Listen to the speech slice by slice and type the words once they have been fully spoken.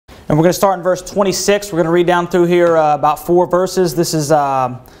And we're going to start in verse 26. We're going to read down through here about 4 verses. This is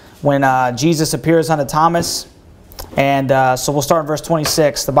when Jesus appears unto Thomas. And so we'll start in verse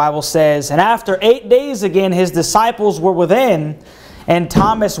 26. The Bible says, "And after 8 days again his disciples were within, and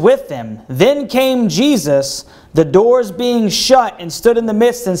Thomas with them. Then came Jesus, the doors being shut, and stood in the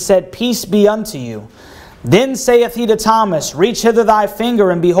midst, and said, Peace be unto you. Then saith he to Thomas, Reach hither thy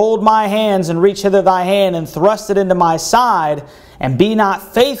finger, and behold my hands, and reach hither thy hand, and thrust it into my side, and be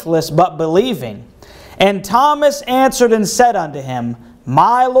not faithless, but believing. And Thomas answered and said unto him,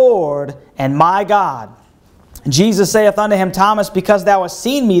 My Lord and my God. Jesus saith unto him, Thomas, because thou hast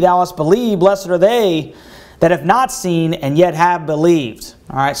seen me, thou hast believed. Blessed are they that have not seen and yet have believed."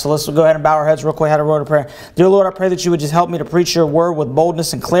 All right, so let's go ahead and bow our heads real quick. I had a word of prayer. Dear Lord, I pray that you would just help me to preach your word with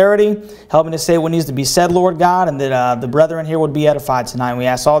boldness and clarity. Help me to say what needs to be said, Lord God, and that the brethren here would be edified tonight. And we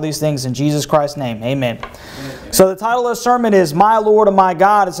ask all these things in Jesus Christ's name. Amen. So the title of the sermon is My Lord and My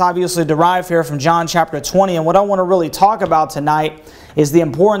God. It's obviously derived here from John chapter 20. And what I want to really talk about tonight is the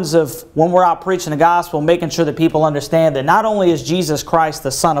importance of, when we're out preaching the gospel, making sure that people understand that not only is Jesus Christ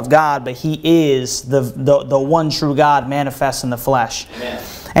the Son of God, but He is the one true God manifest in the flesh. Amen.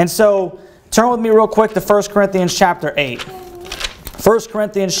 And so, turn with me real quick to 1 Corinthians chapter 8. 1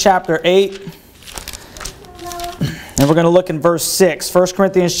 Corinthians chapter 8. And we're going to look in verse 6. 1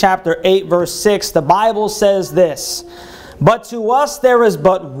 Corinthians chapter 8, verse 6. The Bible says this, "But to us there is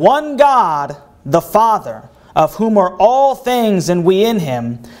but one God, the Father, of whom are all things, and we in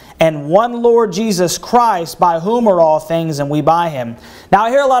Him, and one Lord Jesus Christ, by whom are all things, and we by Him." Now I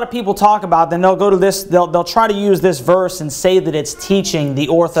hear a lot of people talk about, then they'll go to this, they'll try to use this verse and say that it's teaching the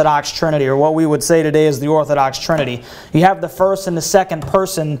Orthodox Trinity, or what we would say today is the Orthodox Trinity. You have the first and the second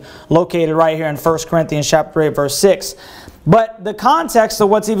person located right here in 1 Corinthians chapter 8, verse 6. But the context of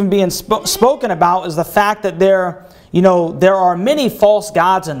what's even being spoken about is the fact that there are many false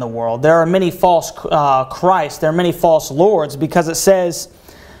gods in the world. There are many false Christ. There are many false lords, because it says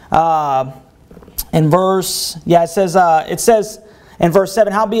in verse, it says in verse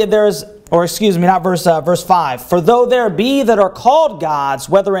 7, howbeit there is, or excuse me, not verse 5. "For though there be that are called gods,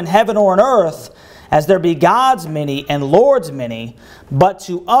 whether in heaven or in earth, as there be gods many and lords many, but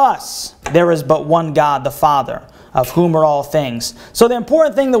to us there is but one God, the Father, of whom are all things." So the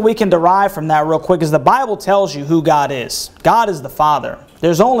important thing that we can derive from that real quick is the Bible tells you who God is. God is the Father.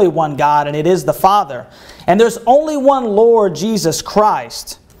 There's only one God, and it is the Father. And there's only one Lord, Jesus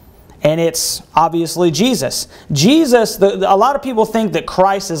Christ. And it's obviously Jesus. Jesus, a lot of people think that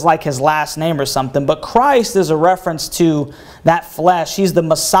Christ is like His last name or something, but Christ is a reference to that flesh. He's the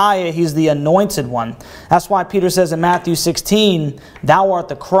Messiah. He's the anointed one. That's why Peter says in Matthew 16, "Thou art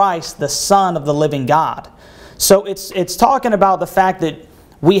the Christ, the Son of the living God." So it's talking about the fact that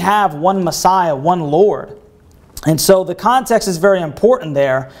we have one Messiah, one Lord. And so the context is very important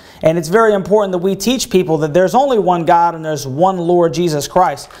there. And it's very important that we teach people that there's only one God and there's one Lord, Jesus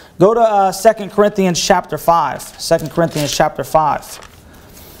Christ. Go to 2 Corinthians chapter 5. 2 Corinthians chapter 5.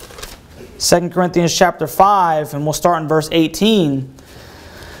 2 Corinthians chapter 5, and we'll start in verse 18.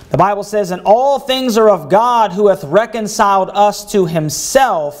 The Bible says, "And all things are of God, who hath reconciled us to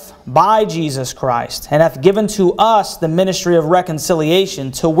Himself by Jesus Christ, and hath given to us the ministry of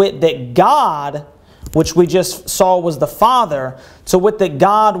reconciliation, to wit that God," which we just saw was the Father, "to wit that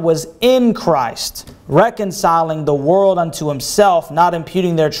God was in Christ, reconciling the world unto Himself, not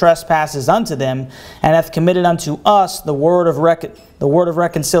imputing their trespasses unto them, and hath committed unto us the word of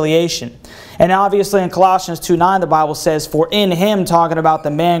reconciliation." And obviously in Colossians 2:9 the Bible says, "For in Him," talking about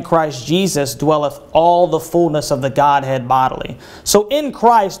the man Christ Jesus, "dwelleth all the fullness of the Godhead bodily." So in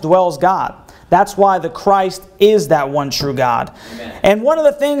Christ dwells God. That's why the Christ is that one true God. Amen. And one of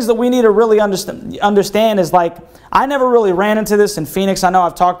the things that we need to really understand is, like, I never really ran into this in Phoenix. I know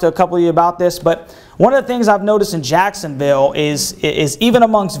I've talked to a couple of you about this, but one of the things I've noticed in Jacksonville is even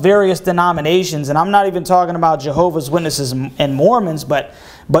amongst various denominations, and I'm not even talking about Jehovah's Witnesses and Mormons, but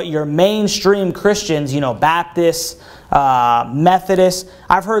your mainstream Christians, Baptists, Methodists.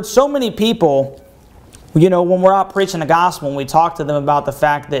 I've heard so many people, when we're out preaching the gospel, and we talk to them about the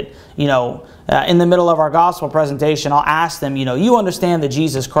fact that, in the middle of our gospel presentation, I'll ask them, you understand that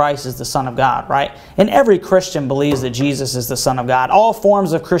Jesus Christ is the Son of God, right? And every Christian believes that Jesus is the Son of God. All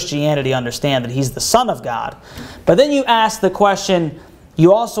forms of Christianity understand that He's the Son of God. But then you ask the question,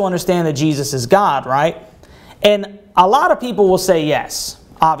 you also understand that Jesus is God, right? And a lot of people will say yes,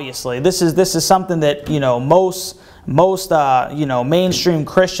 obviously. This is something that, most mainstream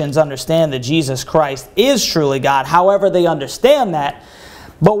Christians understand that Jesus Christ is truly God. However, they understand that.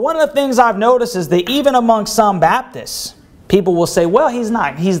 But one of the things I've noticed is that even among some Baptists, people will say, well, He's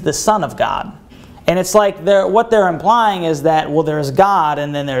not. He's the Son of God. And it's like what they're implying is that, well, there's God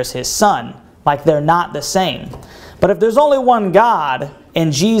and then there's his Son. Like they're not the same. But if there's only one God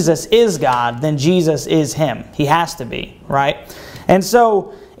and Jesus is God, then Jesus is him. He has to be, right? And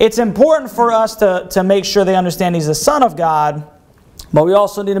so it's important for us to make sure they understand he's the Son of God, but we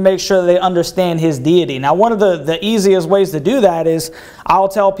also need to make sure that they understand his deity. Now, one of the easiest ways to do that is I'll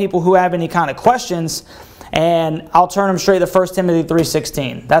tell people who have any kind of questions, and I'll turn them straight to 1 Timothy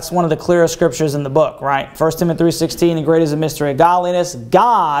 3:16. That's one of the clearest scriptures in the book, right? 1 Timothy 3:16, and great is the mystery of godliness.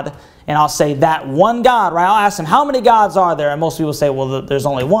 God, and I'll say that one God, right? I'll ask them, how many gods are there? And most people say, well, there's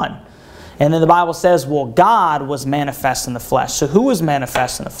only one. And then the Bible says, well, God was manifest in the flesh. So who was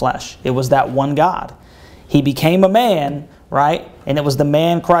manifest in the flesh? It was that one God. He became a man, right? And it was the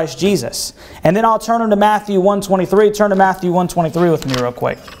man Christ Jesus. And then I'll turn them to Matthew 1:23. Turn to Matthew 1:23 with me real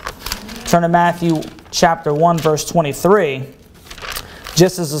quick. Turn to Matthew chapter 1, verse 23,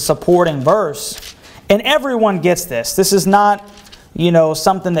 just as a supporting verse. And everyone gets this. This is not,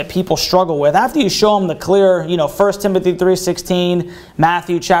 something that people struggle with. After you show them the clear, 1 Timothy 3:16,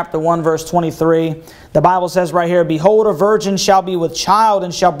 Matthew chapter 1, verse 23, the Bible says right here, behold, a virgin shall be with child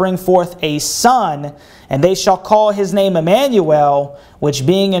and shall bring forth a son, and they shall call his name Emmanuel, which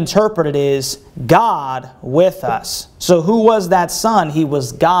being interpreted is God with us. So who was that son? He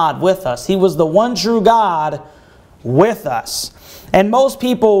was God with us. He was the one true God with us. And most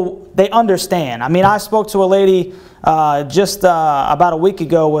people, they understand. I mean, I spoke to a lady just about a week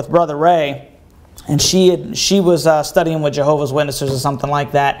ago with Brother Ray, and she was studying with Jehovah's Witnesses or something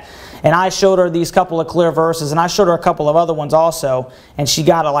like that. And I showed her these couple of clear verses, and I showed her a couple of other ones also, and she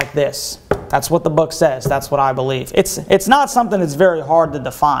got it like this. That's what the book says. That's what I believe. It's not something that's very hard to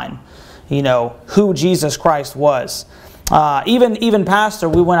define, who Jesus Christ was. Even Pastor,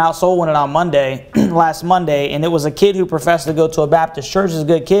 we went out soul winning on Monday, last Monday, and it was a kid who professed to go to a Baptist church. He's a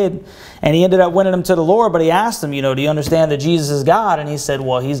good kid, and he ended up winning him to the Lord, but he asked him, do you understand that Jesus is God? And he said,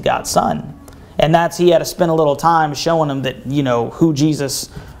 well, he's God's son. And he had to spend a little time showing him that, who Jesus,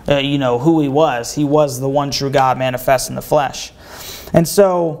 who he was. He was the one true God manifest in the flesh. And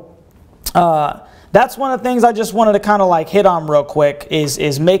so, that's one of the things I just wanted to kind of hit on real quick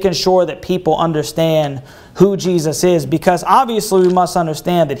is making sure that people understand who Jesus is, because obviously we must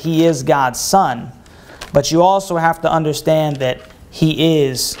understand that he is God's son, but you also have to understand that he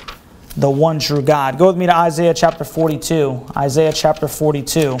is the one true God. Go with me to Isaiah chapter 42. Isaiah chapter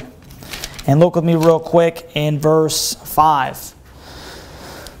 42. And look with me real quick in verse 5.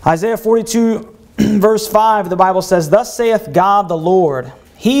 Isaiah 42 verse 5, the Bible says, thus saith God the Lord,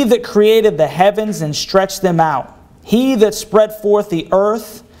 he that created the heavens and stretched them out, he that spread forth the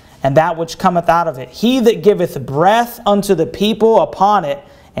earth and that which cometh out of it, he that giveth breath unto the people upon it,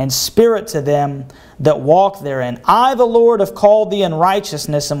 and spirit to them that walk therein. I, the Lord, have called thee in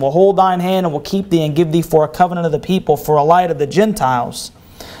righteousness, and will hold thine hand, and will keep thee, and give thee for a covenant of the people, for a light of the Gentiles.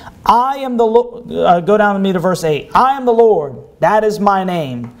 I am the Lord. Go down with me to verse 8. I am the Lord, that is my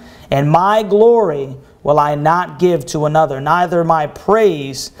name, and my glory will I not give to another, neither my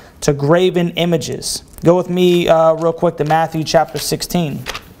praise to graven images. Go with me real quick to Matthew chapter 16.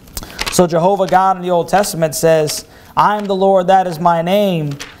 So Jehovah God in the Old Testament says, I am the Lord, that is my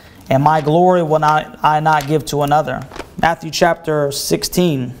name, and my glory will I not give to another. Matthew chapter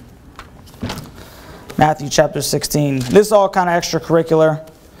 16. Matthew chapter 16. This is all kind of extracurricular.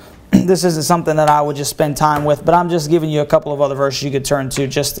 This isn't something that I would just spend time with, but I'm just giving you a couple of other verses you could turn to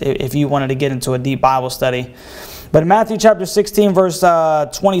just if you wanted to get into a deep Bible study. But in Matthew chapter 16, verse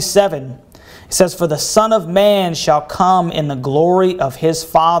 27, it says, for the Son of Man shall come in the glory of his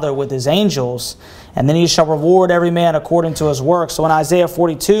Father with his angels, and then he shall reward every man according to his work. So in Isaiah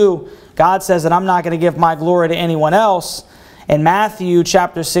 42, God says that I'm not going to give my glory to anyone else. In Matthew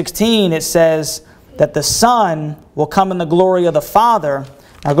chapter 16, it says that the Son will come in the glory of the Father.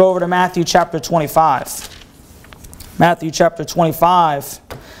 Now go over to Matthew chapter 25. Matthew chapter 25,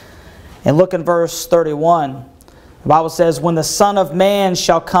 and look in verse 31. The Bible says, when the Son of Man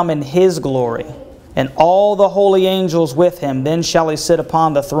shall come in his glory, and all the holy angels with him, then shall he sit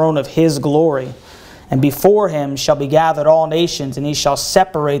upon the throne of his glory. And before him shall be gathered all nations, and he shall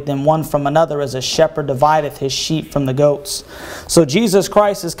separate them one from another, as a shepherd divideth his sheep from the goats. So Jesus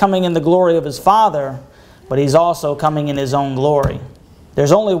Christ is coming in the glory of his Father, but he's also coming in his own glory.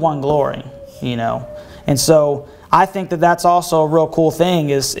 There's only one glory, And so I think that that's also a real cool thing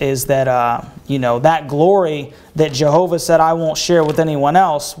is that, that glory that Jehovah said I won't share with anyone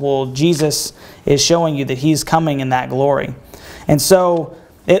else. Well, Jesus is showing you that he's coming in that glory. And so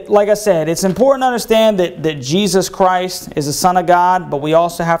like I said, it's important to understand that Jesus Christ is the Son of God, but we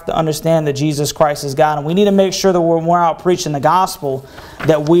also have to understand that Jesus Christ is God. And we need to make sure that when we're out preaching the gospel,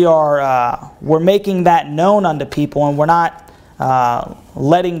 that we're making that known unto people, and we're not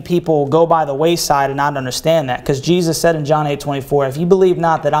letting people go by the wayside and not understand that. Because Jesus said in John 8:24, if you believe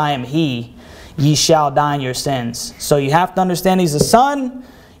not that I am He, ye shall die in your sins. So you have to understand He's the Son.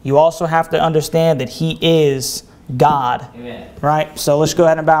 You also have to understand that He is God. Amen. Right? So let's go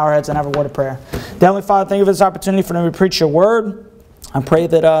ahead and bow our heads and have a word of prayer. Heavenly Father, thank you for this opportunity for me to preach your word. I pray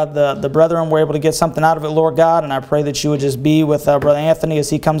that the brethren were able to get something out of it, Lord God, and I pray that you would just be with Brother Anthony as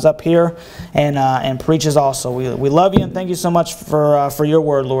he comes up here and preaches also. We love you and thank you so much for your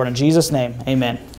word, Lord. In Jesus' name, amen.